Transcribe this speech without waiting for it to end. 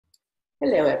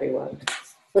Hello, everyone.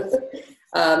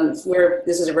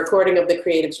 This is a recording of the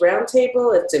Creatives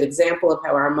Roundtable. It's an example of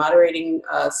how our moderating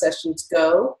sessions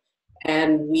go.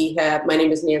 And my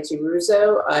name is Nancy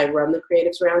Russo. I run the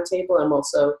Creatives Roundtable. I'm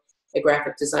also a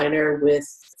graphic designer with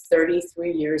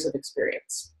 33 years of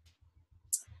experience.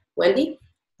 Wendy?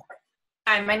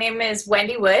 Hi, my name is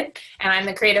Wendy Wood, and I'm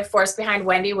the creative force behind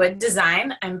Wendy Wood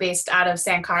Design. I'm based out of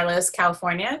San Carlos,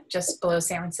 California, just below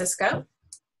San Francisco.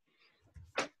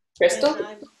 Crystal?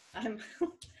 I'm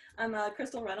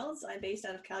Crystal Reynolds. I'm based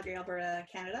out of Calgary, Alberta,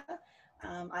 Canada.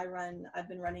 I've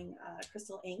been running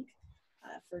Crystal Inc.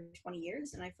 For 20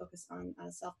 years, and I focus on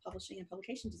self-publishing and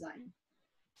publication design.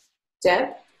 Deb?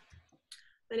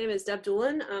 My name is Deb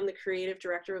Doolin. I'm the creative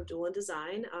director of Doolin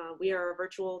Design. We are a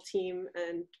virtual team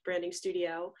and branding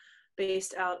studio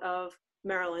based out of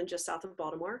Maryland, just south of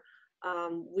Baltimore.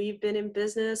 We've been in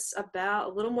business about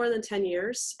a little more than 10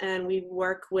 years, and we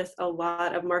work with a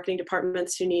lot of marketing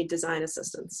departments who need design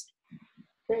assistance.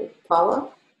 Great. Paula?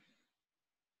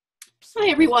 Hi,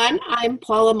 everyone. I'm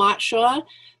Paula Motshaw,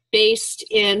 based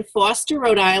in Foster,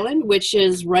 Rhode Island, which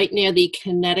is right near the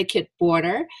Connecticut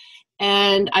border.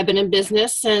 And I've been in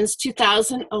business since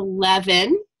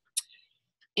 2011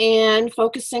 and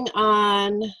focusing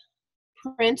on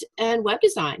print and web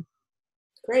design.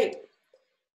 Great.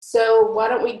 So why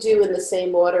don't we do in the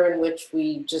same order in which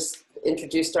we just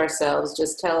introduced ourselves,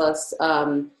 just tell us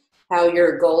how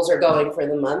your goals are going for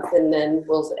the month, and then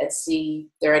we'll see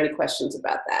if there are any questions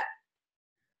about that.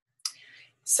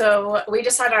 So we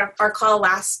just had our call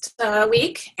last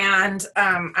week, and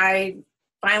I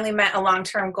finally met a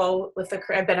long-term goal with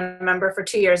I've been a member for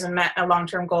 2 years and met a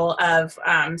long-term goal of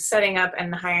setting up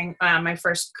and hiring my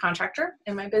first contractor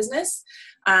in my business.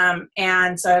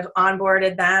 And so I've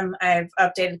onboarded them, I've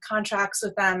updated contracts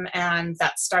with them, and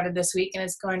that started this week and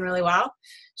it's going really well.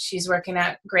 She's working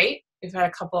out great. We've had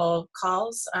a couple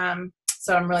calls,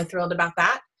 so I'm really thrilled about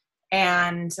that.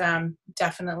 And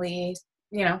definitely,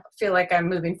 feel like I'm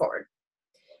moving forward.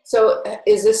 So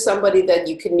is this somebody that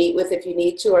you can meet with if you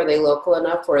need to? Are they local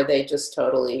enough, or are they just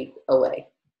totally away?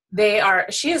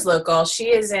 She is local.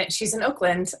 She's in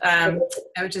Oakland,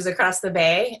 which is across the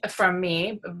bay from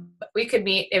me. We could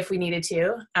meet if we needed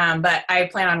to, but I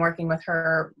plan on working with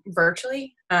her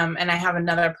virtually. And I have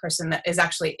another person that is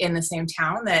actually in the same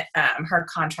town that her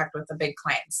contract with the big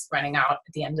client's running out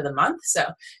at the end of the month. So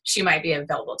she might be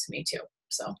available to me too.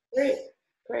 So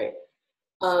Great.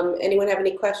 Anyone have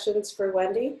any questions for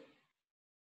Wendy?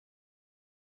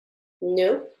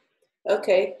 No?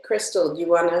 Okay. Crystal, do you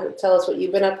want to tell us what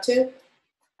you've been up to?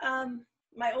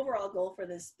 My overall goal for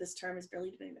this term is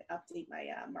really to update my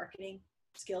marketing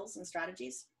skills and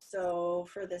strategies. So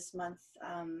for this month,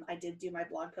 I did do my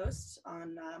blog post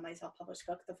on my self-published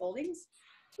book, The Foldings.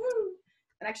 Woo!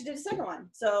 And actually did a second one.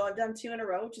 So I've done 2 in a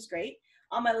row, which is great.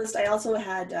 On my list, I also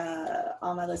had I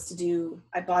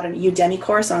bought a Udemy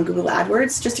course on Google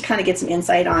AdWords just to kind of get some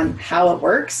insight on how it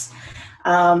works.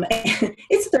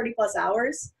 It's 30 plus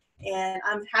hours, and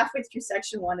I'm halfway through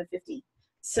section 1 of 50.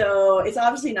 So it's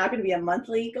obviously not going to be a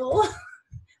monthly goal,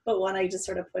 but one I just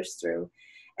sort of push through.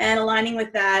 And aligning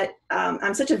with that,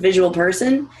 I'm such a visual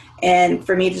person, and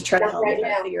for me to try to help me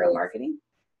figure out marketing.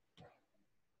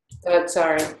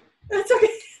 Sorry. That's okay.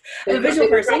 I'm a visual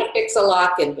person. Trying to fix a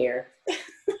lock in here.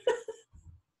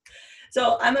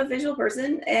 So I'm a visual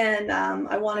person, and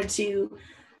I wanted to,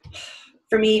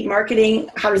 for me, marketing,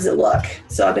 how does it look?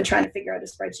 So I've been trying to figure out a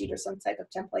spreadsheet or some type of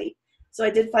template. So I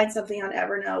did find something on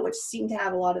Evernote, which seemed to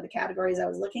have a lot of the categories I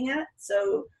was looking at.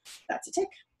 So that's a tick.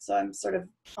 So I'm sort of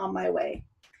on my way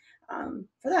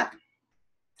for that.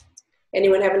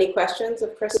 Anyone have any questions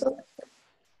of Crystal?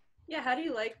 Yeah, how do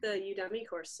you like the Udemy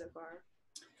course so far?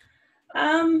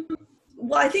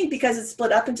 Well, I think because it's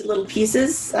split up into little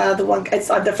pieces, it's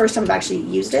the first time I've actually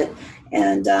used it,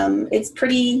 and it's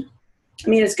pretty,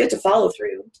 it's good to follow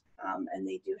through, and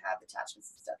they do have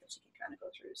attachments and stuff that you can kind of go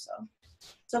through,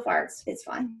 so far it's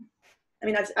fine.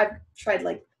 I've tried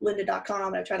like lynda.com,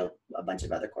 and I've tried a bunch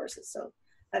of other courses, so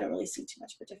I don't really see too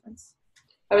much of a difference.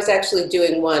 I was actually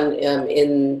doing one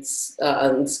on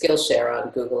Skillshare on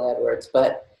Google AdWords,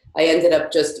 but I ended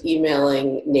up just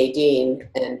emailing Nadine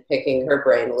and picking her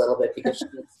brain a little bit because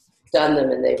she's done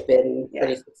them and they've been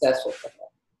pretty successful for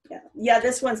her. Yeah,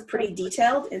 this one's pretty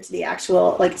detailed into the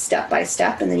actual step by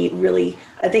step, and then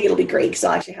I think it'll be great because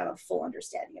I'll actually have a full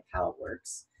understanding of how it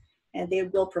works, and they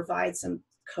will provide some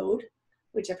code,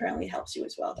 which apparently helps you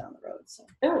as well down the road. So.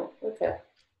 Oh, okay,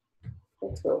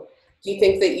 that's cool. Do you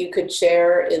think that you could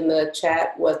share in the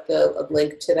chat what the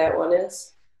link to that one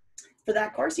is? For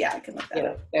that course, yeah, I can look that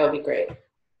up. That would be great.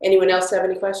 Anyone else have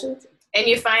any questions? And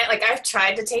you find, like, I've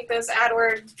tried to take those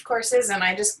AdWords courses and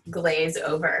I just glaze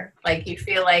over. Like, you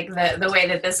feel like the way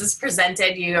that this is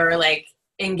presented, you're like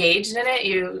engaged in it.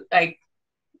 You like,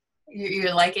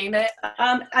 you're liking it.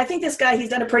 I think this guy, he's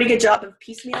done a pretty good job of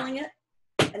piecemealing it.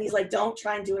 And he's like, don't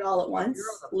try and do it all at once.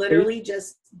 Literally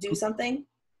just do something,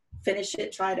 finish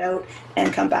it, try it out,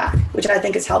 and come back, which I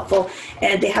think is helpful.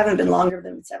 And they haven't been longer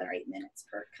than 7 or 8 minutes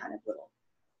per kind of little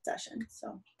session.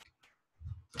 So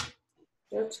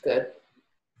that's good.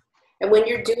 And when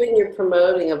you're doing your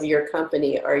promoting of your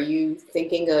company, are you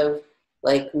thinking of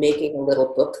like making a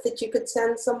little book that you could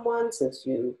send someone, since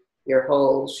your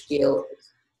whole spiel is...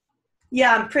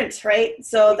 Yeah, I'm print, right?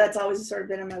 So that's always sort of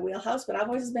been in my wheelhouse, but I've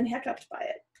always been hiccuped by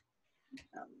it.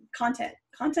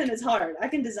 Content is hard. I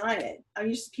can design it. I'm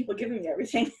used to people giving me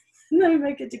everything and then I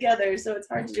make it together. So it's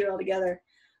hard to do it all together.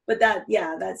 But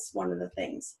that's one of the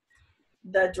things.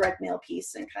 The direct mail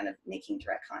piece and kind of making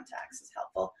direct contacts is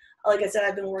helpful. Like I said,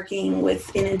 I've been working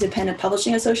with an independent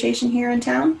publishing association here in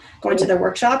town, going to their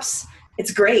workshops.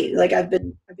 It's great. Like I've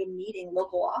been meeting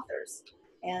local authors,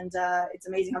 and it's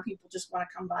amazing how people just want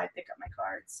to come by, pick up my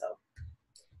cards. So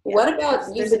yeah, what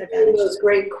about using those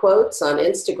great quotes on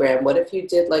Instagram? What if you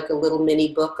did like a little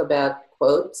mini book about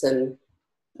quotes? And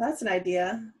that's an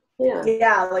idea.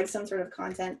 Yeah, like some sort of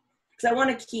content. Because I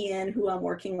want to key in who I'm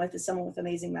working with is someone with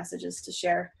amazing messages to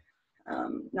share,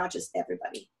 not just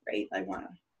everybody, right? I want to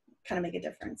kind of make a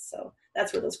difference. So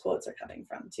that's where those quotes are coming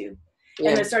from too. Yeah.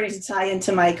 And they're starting to tie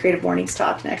into my Creative Mornings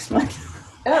talk next month.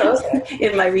 Oh, okay.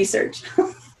 In my research.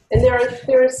 And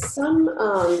there are some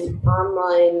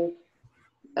online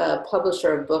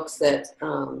publisher of books that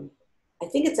I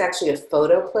think it's actually a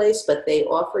photo place, but they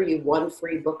offer you 1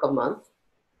 free book a month.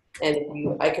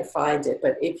 And I could find it,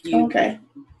 but if you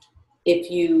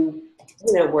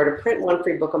were to print 1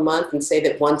 free book a month and say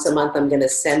that once a month I'm going to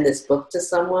send this book to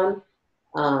someone,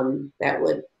 that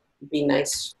would be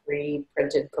nice free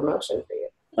printed promotion for you.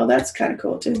 Oh, that's kind of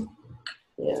cool too.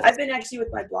 Yeah. I've been actually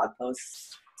with my blog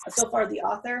posts. So far, the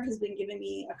author has been giving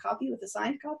me a copy with a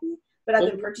signed copy, but I've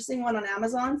been purchasing one on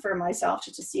Amazon for myself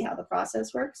just to see how the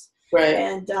process works. Right.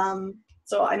 And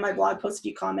so on my blog post, if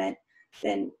you comment,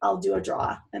 then I'll do a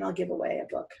draw and I'll give away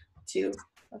a book too.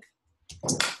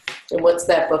 And what's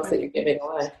that book that you're giving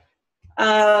away?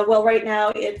 Well, right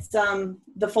now it's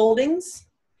The Foldings.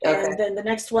 Okay. And then the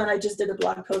next one I just did a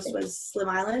blog post was Slim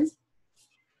Island.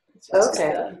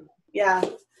 Okay. Yeah.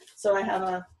 So I'll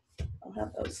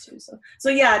have those too. So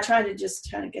yeah, I try to just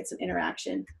kind of get some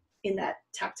interaction in that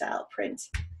tactile print.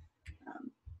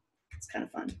 It's kind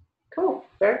of fun. Cool.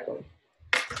 Very cool.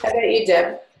 How about you,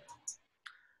 Deb?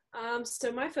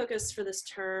 So my focus for this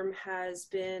term has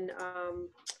been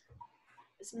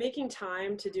is making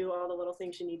time to do all the little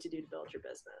things you need to do to build your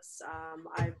business.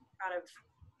 I've kind of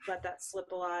let that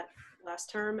slip a lot last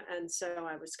term, and so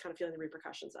I was kind of feeling the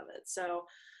repercussions of it. So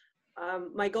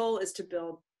my goal is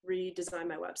to redesign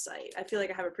my website. I feel like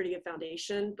I have a pretty good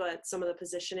foundation, but some of the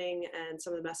positioning and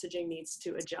some of the messaging needs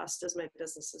to adjust as my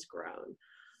business has grown.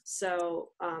 So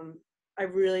I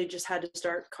really just had to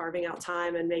start carving out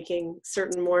time and making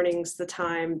certain mornings the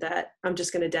time that I'm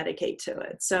just going to dedicate to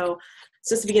it. So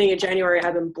since the beginning of January,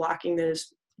 I've been blocking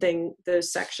those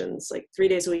sections like 3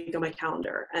 days a week on my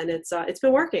calendar, and it's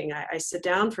been working. I sit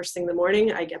down first thing in the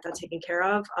morning, I get that taken care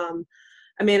of.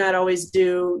 I may not always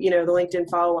do, the LinkedIn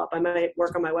follow-up. I might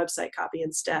work on my website copy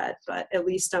instead, but at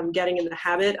least I'm getting in the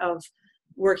habit of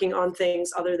working on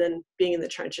things other than being in the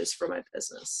trenches for my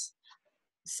business.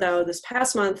 So this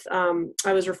past month,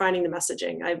 I was refining the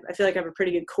messaging. I feel like I have a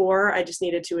pretty good core. I just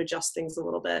needed to adjust things a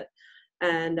little bit.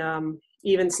 And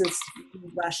even since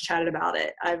we last chatted about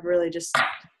it, I've really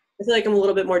I feel like I'm a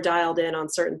little bit more dialed in on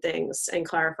certain things and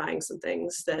clarifying some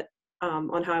things that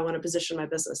on how I want to position my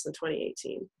business in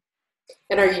 2018.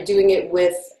 And are you doing it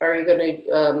are you going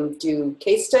to do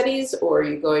case studies, or are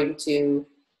you going to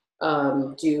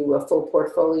do a full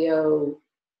portfolio?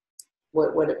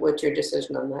 What's your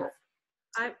decision on that?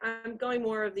 I'm going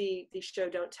more of the show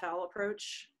don't tell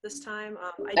approach this time.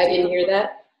 I didn't hear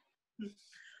that.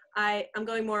 I'm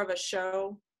going more of a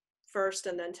show first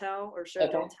and then tell, or show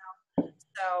don't tell.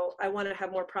 So I want to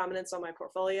have more prominence on my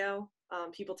portfolio.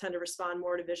 People tend to respond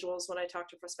more to visuals when I talk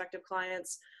to prospective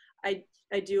clients.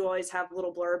 I do always have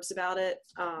little blurbs about it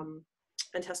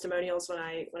and testimonials when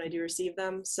I do receive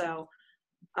them. So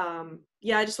I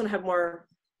just want to have more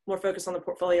focus on the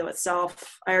portfolio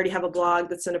itself. I already have a blog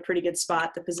that's in a pretty good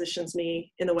spot that positions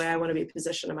me in the way I want to be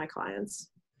positioned to my clients.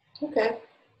 Okay,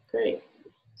 great.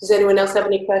 Does anyone else have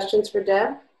any questions for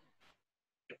Deb?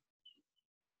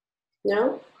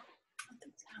 No?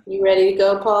 You ready to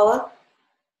go, Paula?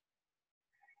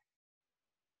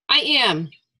 I am.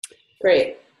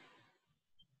 Great.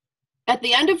 at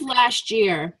the end of last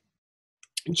year,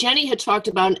 Jenny had talked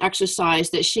about an exercise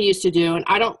that she used to do, and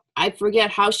I forget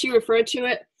how she referred to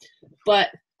it, but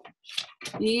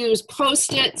you use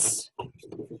Post-its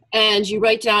and you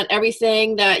write down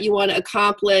everything that you want to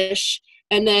accomplish,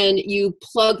 and then you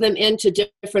plug them into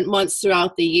different months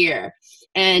throughout the year.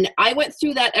 And I went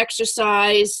through that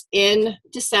exercise in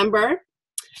December,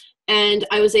 and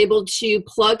I was able to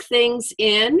plug things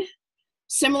in.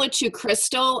 Similar to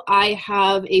Crystal, I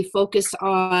have a focus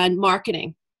on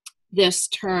marketing this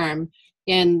term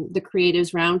in the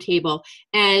Creatives Roundtable.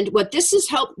 And what this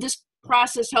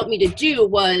process helped me to do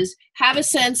was have a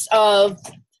sense of,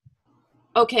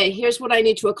 okay, here's what I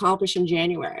need to accomplish in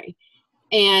January.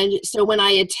 And so when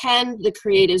I attend the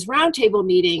Creatives Roundtable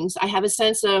meetings, I have a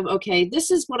sense of, okay,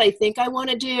 this is what I think I want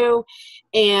to do.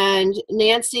 And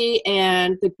Nancy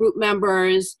and the group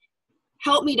members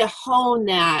help me to hone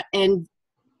that and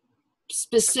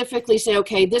specifically say,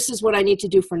 okay, this is what I need to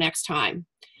do for next time.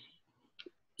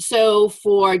 So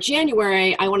for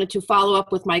January, I wanted to follow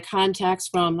up with my contacts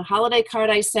from the holiday card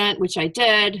I sent, which I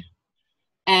did.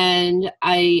 And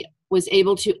I was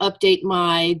able to update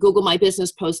my Google My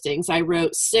Business postings. I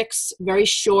wrote 6 very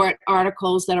short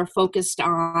articles that are focused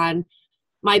on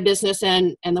my business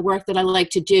and the work that I like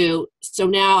to do. So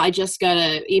now I just got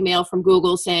an email from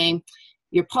Google saying,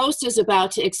 your post is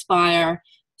about to expire.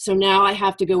 So now I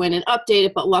have to go in and update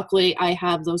it, but luckily I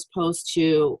have those posts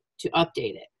to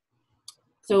update it.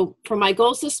 So for my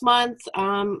goals this month,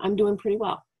 I'm doing pretty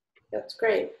well. That's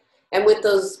great. And with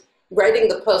those writing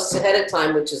the posts ahead of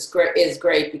time, which is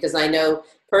great, because I know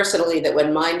personally that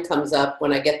when mine comes up,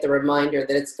 when I get the reminder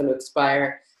that it's going to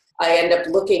expire, I end up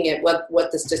looking at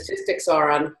what the statistics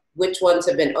are on which ones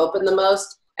have been opened the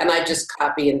most, and I just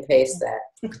copy and paste that.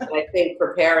 And I think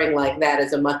preparing like that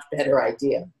is a much better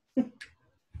idea.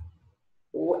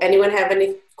 Anyone have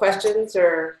any questions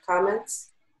or comments?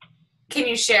 Can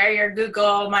you share your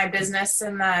Google My Business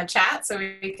in the chat so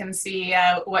we can see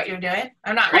what you're doing?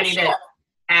 I'm not ready to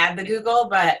add the Google,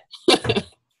 but Sure.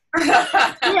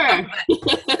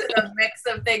 it's a mix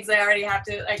of things I already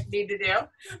need to do.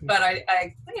 But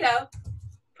I put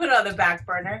it on the back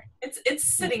burner. It's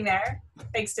sitting there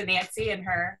thanks to Nancy and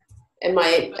her. Am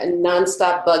I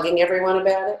nonstop bugging everyone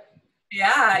about it?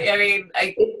 Yeah, I mean,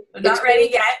 I'm not ready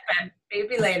yet, but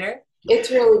maybe later.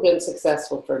 It's really been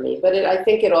successful for me, but I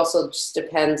think it also just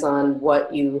depends on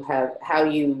what you have, how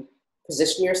you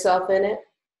position yourself in it.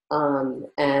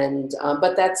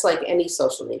 But that's like any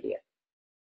social media.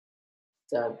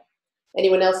 So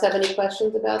anyone else have any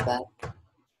questions about that?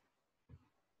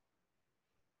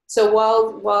 So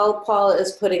while Paula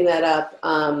is putting that up,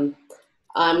 I'm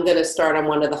going to start on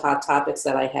one of the hot topics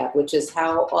that I have, which is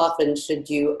how often should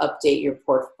you update your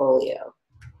portfolio?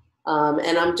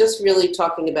 And I'm just really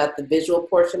talking about the visual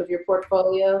portion of your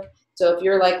portfolio. So if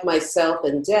you're like myself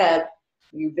and Deb,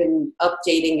 you've been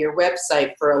updating your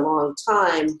website for a long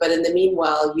time, but in the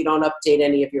meanwhile, you don't update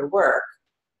any of your work.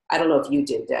 I don't know if you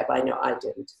did, Deb. I know I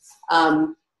didn't.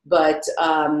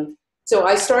 So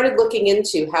I started looking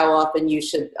into how often you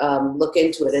should look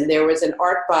into it. And there was an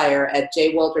art buyer at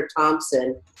J. Walter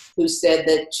Thompson who said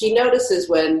that she notices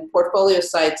when portfolio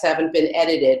sites haven't been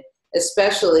edited,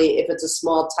 especially if it's a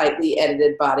small, tightly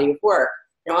edited body of work.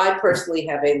 Now, I personally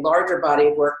have a larger body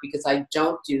of work because I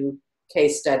don't do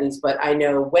case studies, but I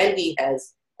know Wendy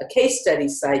has a case study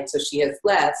site, so she has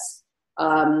less.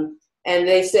 And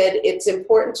they said it's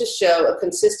important to show a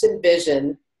consistent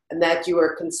vision and that you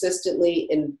are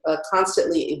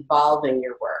constantly evolving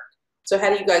your work. So how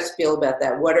do you guys feel about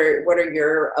that? What are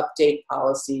your update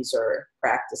policies or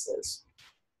practices?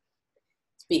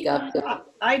 Speak up.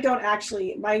 I don't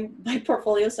actually, my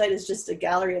portfolio site is just a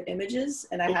gallery of images,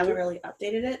 and I haven't really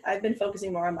updated it. I've been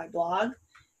focusing more on my blog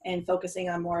and focusing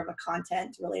on more of a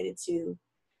content related to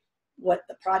what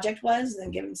the project was and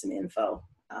then giving some info.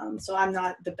 So I'm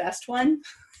not the best one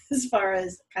as far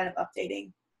as kind of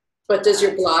updating. But does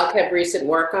your blog have recent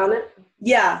work on it?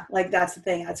 Yeah, like that's the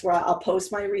thing. That's where I'll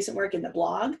post my recent work in the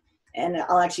blog, and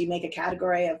I'll actually make a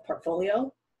category of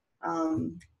portfolio.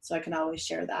 So I can always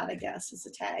share that, I guess, as a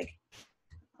tag.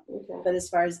 Okay. But as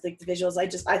far as like the visuals,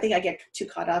 I think I get too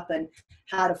caught up in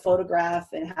how to photograph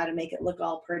and how to make it look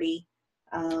all pretty.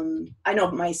 I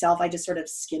know myself, I just sort of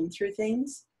skim through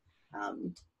things.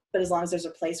 But as long as there's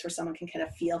a place where someone can kind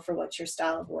of feel for what your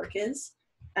style of work is.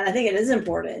 And I think it is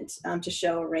important to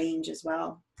show a range as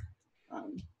well.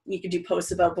 You could do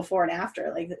posts about before and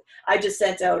after. Like I just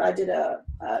sent out, I did a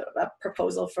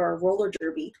proposal for roller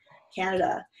derby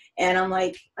Canada. And I'm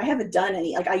like, I haven't done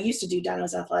any, like I used to do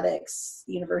Dinos Athletics,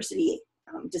 university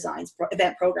designs,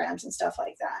 event programs and stuff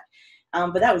like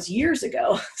that. But that was years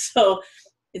ago. So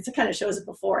it kind of shows it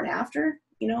before and after,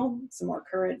 you know, some more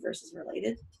current versus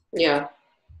related. Yeah,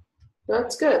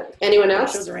 that's good. Anyone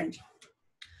else? Shows a range.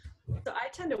 So I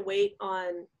tend to wait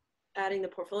on adding the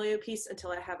portfolio piece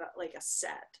until I have a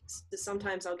set. So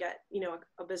sometimes I'll get, you know,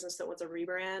 a business that wants a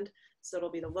rebrand. So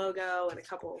it'll be the logo and a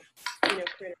couple, you know,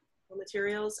 creative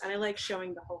materials. And I like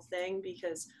showing the whole thing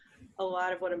because a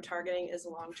lot of what I'm targeting is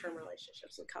long-term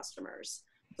relationships with customers.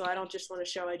 So I don't just want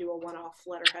to show I do a one-off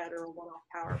letterhead or a one-off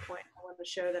PowerPoint. I want to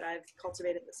show that I've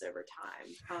cultivated this over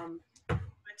time. I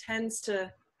tend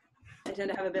to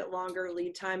have a bit longer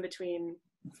lead time between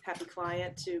happy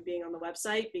client to being on the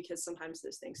website because sometimes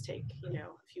those things take, you know,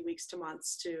 a few weeks to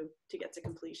months to get to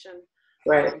completion.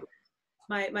 Right.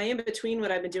 My in between,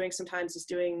 what I've been doing sometimes is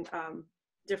doing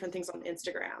different things on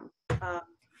Instagram.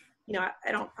 You know,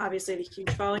 I don't obviously have a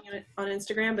huge following on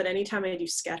Instagram, but anytime I do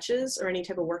sketches or any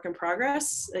type of work in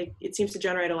progress, like, it seems to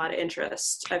generate a lot of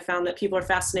interest. I found that people are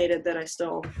fascinated that I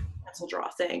still pencil draw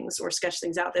things or sketch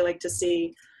things out. They like to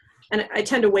see. And I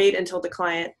tend to wait until the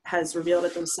client has revealed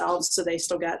it themselves so they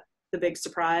still get the big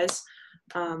surprise.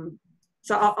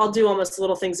 So I'll do almost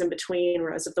little things in between,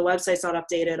 whereas if the website's not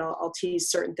updated, I'll tease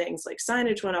certain things like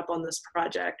signage went up on this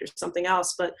project or something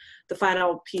else, but the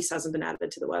final piece hasn't been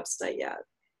added to the website yet.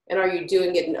 And are you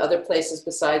doing it in other places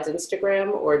besides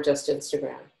Instagram or just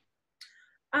Instagram?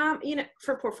 You know,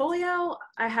 for portfolio,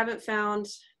 I haven't found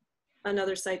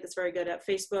another site that's very good at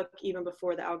Facebook. Even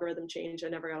before the algorithm change, I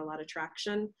never got a lot of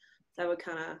traction. I would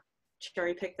kind of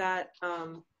cherry pick that.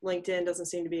 LinkedIn doesn't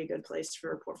seem to be a good place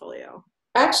for a portfolio.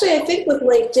 Actually, I think with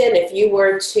LinkedIn, if you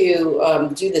were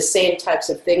to do the same types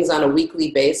of things on a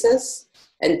weekly basis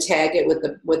and tag it with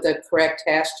the correct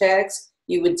hashtags,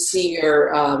 you would see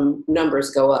your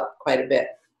numbers go up quite a bit.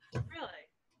 Really?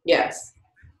 Yes.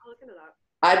 I'll look into that.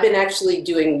 I've been actually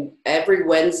doing every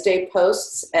Wednesday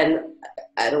posts, and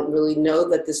I don't really know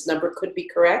that this number could be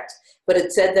correct, but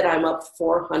it said that I'm up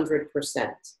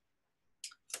 400%.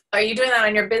 Are you doing that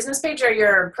on your business page or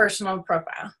your personal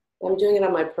profile? I'm doing it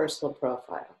on my personal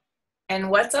profile. And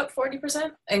what's up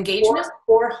 40%? Engagement?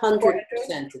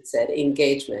 400%, it said,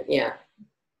 engagement, yeah.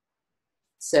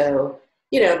 So,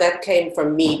 you know, that came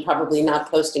from me probably not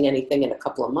posting anything in a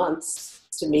couple of months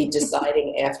to me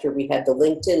deciding after we had the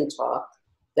LinkedIn talk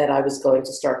that I was going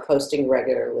to start posting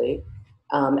regularly,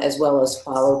 as well as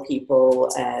follow people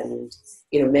and,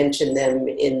 you know, mention them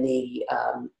in the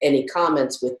any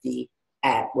comments with the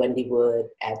 @WendyWood,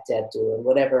 @DebDoolin,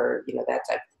 whatever, you know, that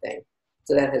type of thing.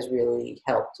 So that has really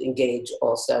helped engage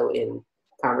also in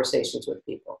conversations with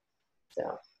people.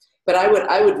 So, but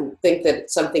I would think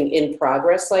that something in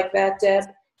progress like that, Deb,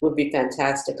 would be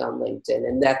fantastic on LinkedIn,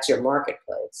 and that's your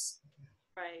marketplace.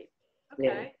 Right. Okay.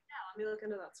 Yeah, let me look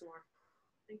into that some more.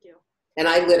 Thank you. And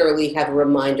I literally have a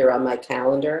reminder on my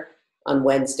calendar on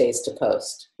Wednesdays to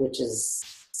post, which is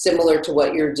similar to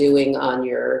what you're doing on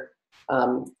your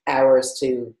hours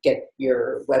to get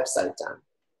your website done.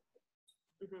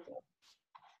 Mm-hmm.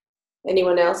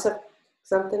 Anyone else have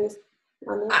something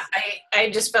on this? I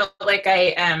just felt like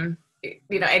I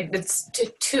you know,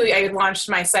 I launched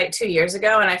my site 2 years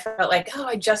ago, and I felt like, oh,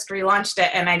 I just relaunched it,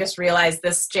 and I just realized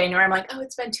this January, I'm like, oh,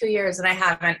 it's been 2 years, and I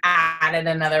haven't added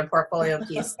another portfolio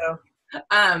piece. So,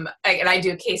 and I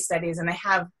do case studies, and I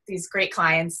have these great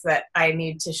clients that I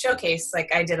need to showcase.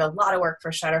 Like, I did a lot of work for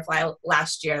Shutterfly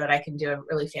last year that I can do a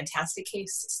really fantastic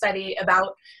case study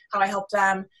about how I helped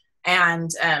them, and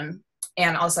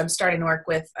also I'm starting to work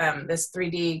with this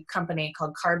 3D company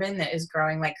called Carbon that is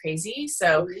growing like crazy.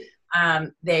 So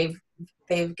they've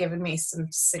given me some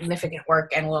significant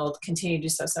work and will continue to do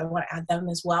so. So I want to add them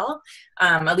as well.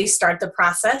 At least start the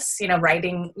process, you know,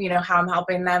 writing, you know, how I'm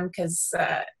helping them, because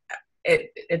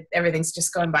everything's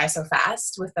just going by so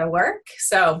fast with the work.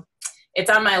 So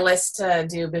it's on my list to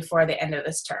do before the end of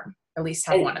this term, at least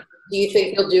have one of them. Do you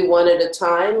think you'll do one at a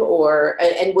time, or,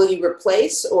 and will you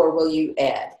replace or will you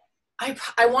add? I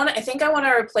think I want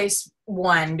to replace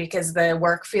one because the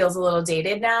work feels a little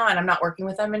dated now and I'm not working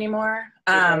with them anymore.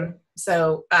 Okay.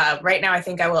 So right now I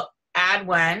think I will add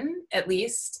one at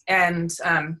least. And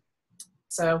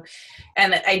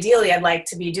ideally I'd like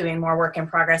to be doing more work in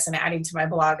progress and adding to my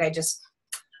blog.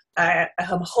 I'm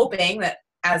hoping that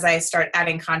as I start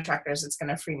adding contractors, it's going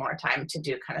to free more time to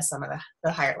do kind of some of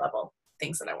the higher level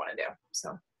things that I want to do.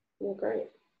 So. Oh, great.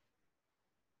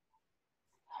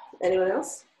 Anyone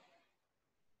else?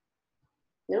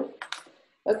 No?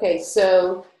 Okay,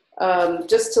 so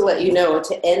just to let you know,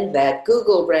 to end that,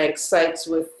 Google ranks sites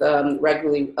with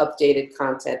regularly updated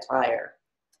content higher.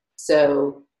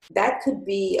 So that could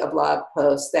be a blog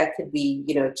post, that could be,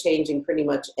 you know, changing pretty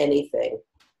much anything,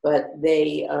 but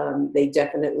they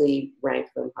definitely rank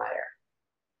them higher.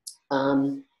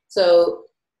 So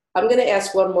I'm going to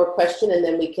ask one more question and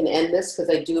then we can end this because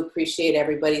I do appreciate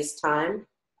everybody's time.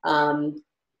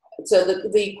 So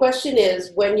the question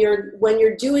is, when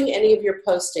you're doing any of your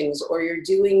postings or you're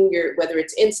doing whether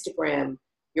it's Instagram,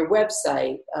 your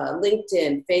website,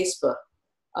 LinkedIn, Facebook,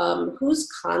 whose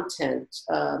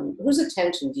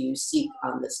attention do you seek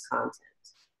on this content?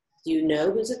 Do you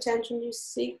know whose attention you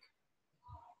seek?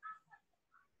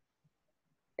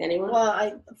 Anyone?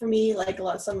 Well, for me, like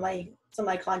some of my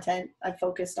content, I've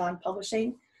focused on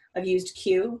publishing. I've used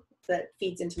Q that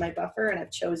feeds into my buffer, and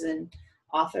I've chosen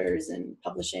authors and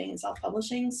publishing and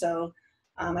self-publishing. So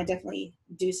I definitely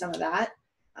do some of that,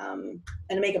 and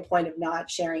I make a point of not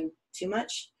sharing too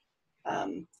much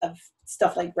of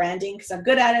stuff like branding because I'm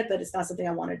good at it, but it's not something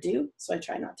I want to do. So I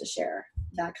try not to share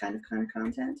that kind of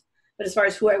content. But as far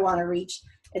as who I want to reach,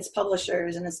 it's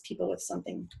publishers and it's people with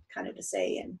something kind of to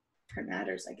say and it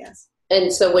matters, I guess.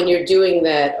 And so when you're doing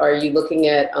that, are you looking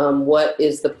at what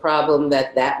is the problem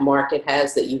that market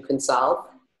has that you can solve?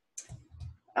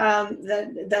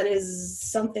 That is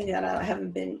something that I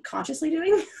haven't been consciously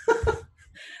doing.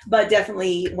 But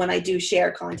definitely when I do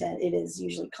share content, it is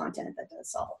usually content that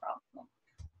does solve a problem.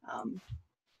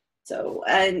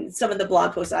 And some of the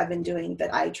blog posts I've been doing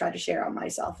that I try to share on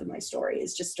myself and my story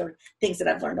is just sort of things that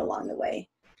I've learned along the way.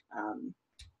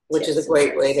 Which is a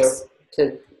great way to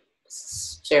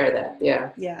share that.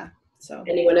 Yeah. Yeah. So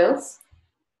anyone else?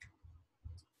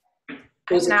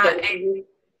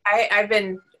 I've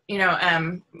been,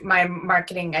 my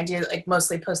marketing, I do like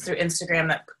mostly post through Instagram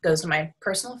that goes to my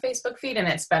personal Facebook feed, and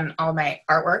it's been all my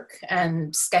artwork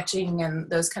and sketching and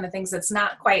those kind of things. It's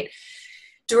not quite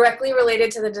directly related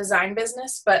to the design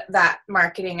business, but that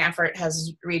marketing effort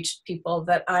has reached people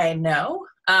that I know,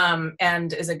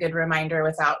 and is a good reminder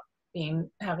without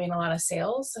having a lot of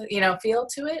sales, feel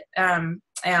to it. And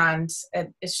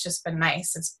it's just been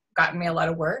nice. It's gotten me a lot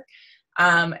of work.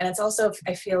 And it's also,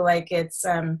 I feel like it's,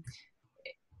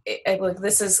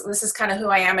 this is kind of who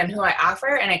I am and who I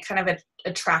offer, and it kind of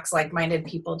attracts like-minded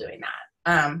people doing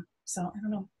that. So I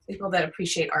don't know, people that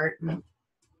appreciate art and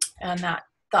that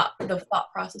the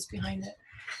thought process behind it.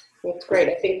 That's great.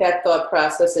 I think that thought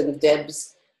process and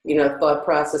Deb's, thought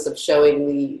process of showing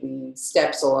the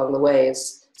steps along the way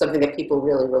is something that people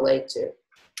really relate to.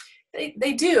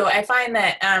 They do. I find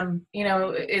that,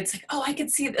 it's like, oh, I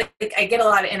could see, like, I get a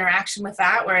lot of interaction with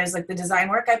that. Whereas like the design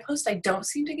work I post, I don't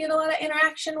seem to get a lot of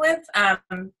interaction with.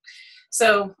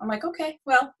 So I'm like, okay,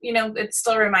 well, it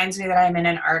still reminds me that I'm in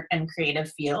an art and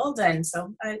creative field. And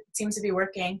so it seems to be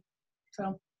working.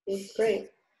 So great.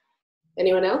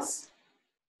 Anyone else?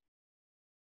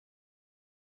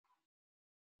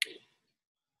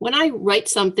 When I write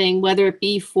something, whether it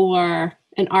be for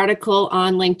an article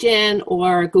on LinkedIn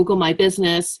or Google My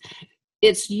Business,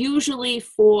 it's usually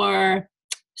for,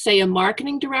 say, a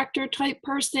marketing director type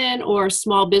person or a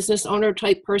small business owner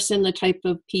type person, the type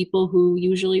of people who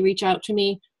usually reach out to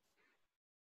me.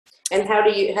 And how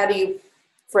do you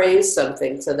phrase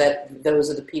something so that those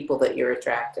are the people that you're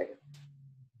attracting?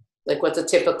 Like, what's a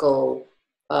typical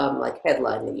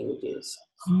headline that you would use?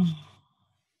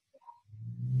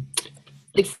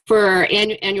 Like for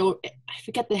annual, I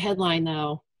forget the headline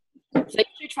though. So I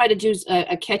usually try to do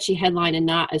a catchy headline and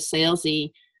not a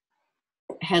salesy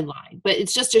headline, but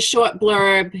it's just a short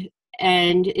blurb,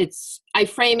 and I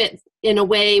frame it in a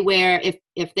way where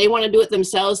if they want to do it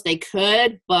themselves, they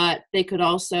could, but they could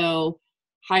also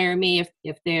hire me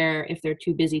if they're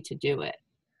too busy to do it.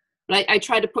 But I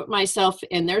try to put myself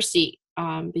in their seat,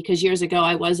 because years ago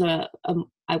I was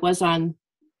on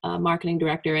a marketing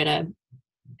director at a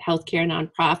healthcare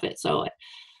nonprofit, so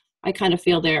I kind of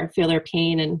feel their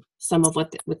pain and some of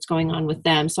what's going on with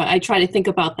them. So I try to think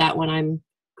about that when I'm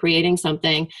creating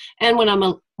something, and when I'm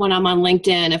on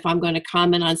LinkedIn, if I'm going to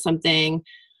comment on something,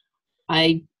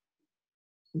 I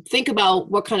think about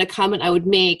what kind of comment I would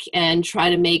make and try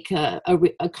to make a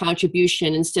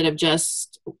contribution instead of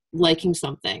just liking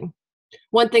something.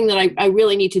 One thing that I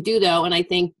really need to do though, and I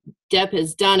think Deb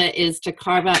has done it, is to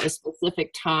carve out a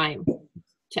specific time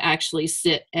to actually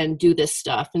sit and do this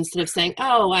stuff instead of saying,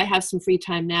 oh, I have some free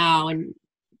time now, and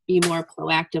be more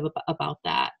proactive about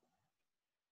that.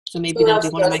 So maybe that'll be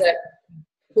one of my...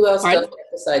 Who else does that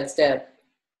besides Deb?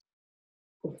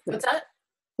 What's that?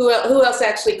 Who else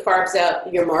actually carves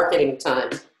out your marketing time?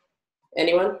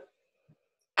 Anyone?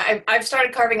 I've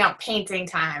started carving out painting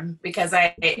time because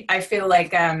I feel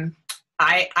like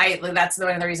that's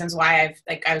one of the reasons why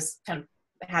I was kind of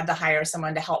had to hire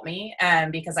someone to help me,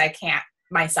 because I can't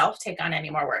myself take on any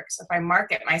more work. So if I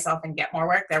market myself and get more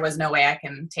work, there was no way I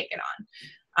can take it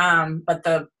on. But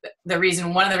one of the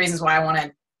reasons why I want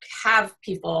to have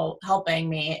people helping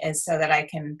me is so that I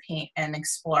can paint and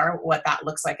explore what that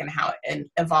looks like and how it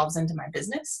evolves into my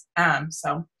business.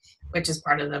 So, which is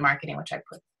part of the marketing, which I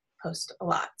post a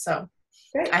lot. So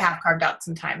Great. I have carved out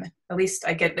some time. At least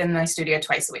I get in my studio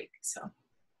twice a week. So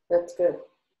That's good.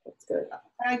 That's good.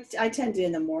 I tend to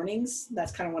in the mornings.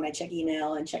 That's kind of when I check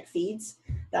email and check feeds.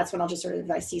 That's when I'll just sort of,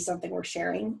 if I see something worth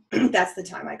sharing, that's the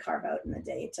time I carve out in the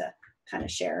day to kind of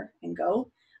share and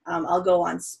go. I'll go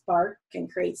on Spark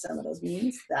and create some of those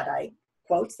memes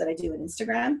quotes that I do on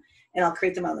Instagram, and I'll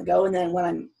create them on the go. And then when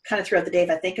I'm kind of throughout the day, if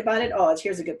I think about it,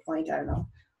 here's a good point, I don't know,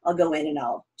 I'll go in and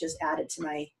I'll just add it to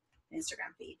my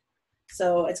Instagram feed.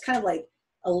 So it's kind of like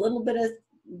a little bit of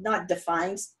not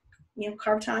defined,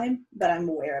 carve time, but I'm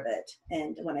aware of it.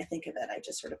 And when I think of it, I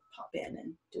just sort of pop in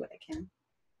and do what I can.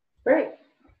 Great.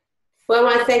 Well, I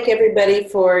want to thank everybody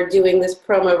for doing this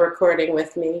promo recording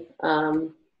with me.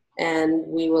 And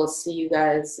we will see you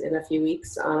guys in a few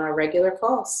weeks on our regular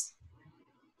calls.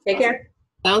 Take care.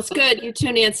 Sounds good. You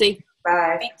too, Nancy.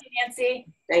 Bye. thank you, Nancy.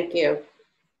 Thank you.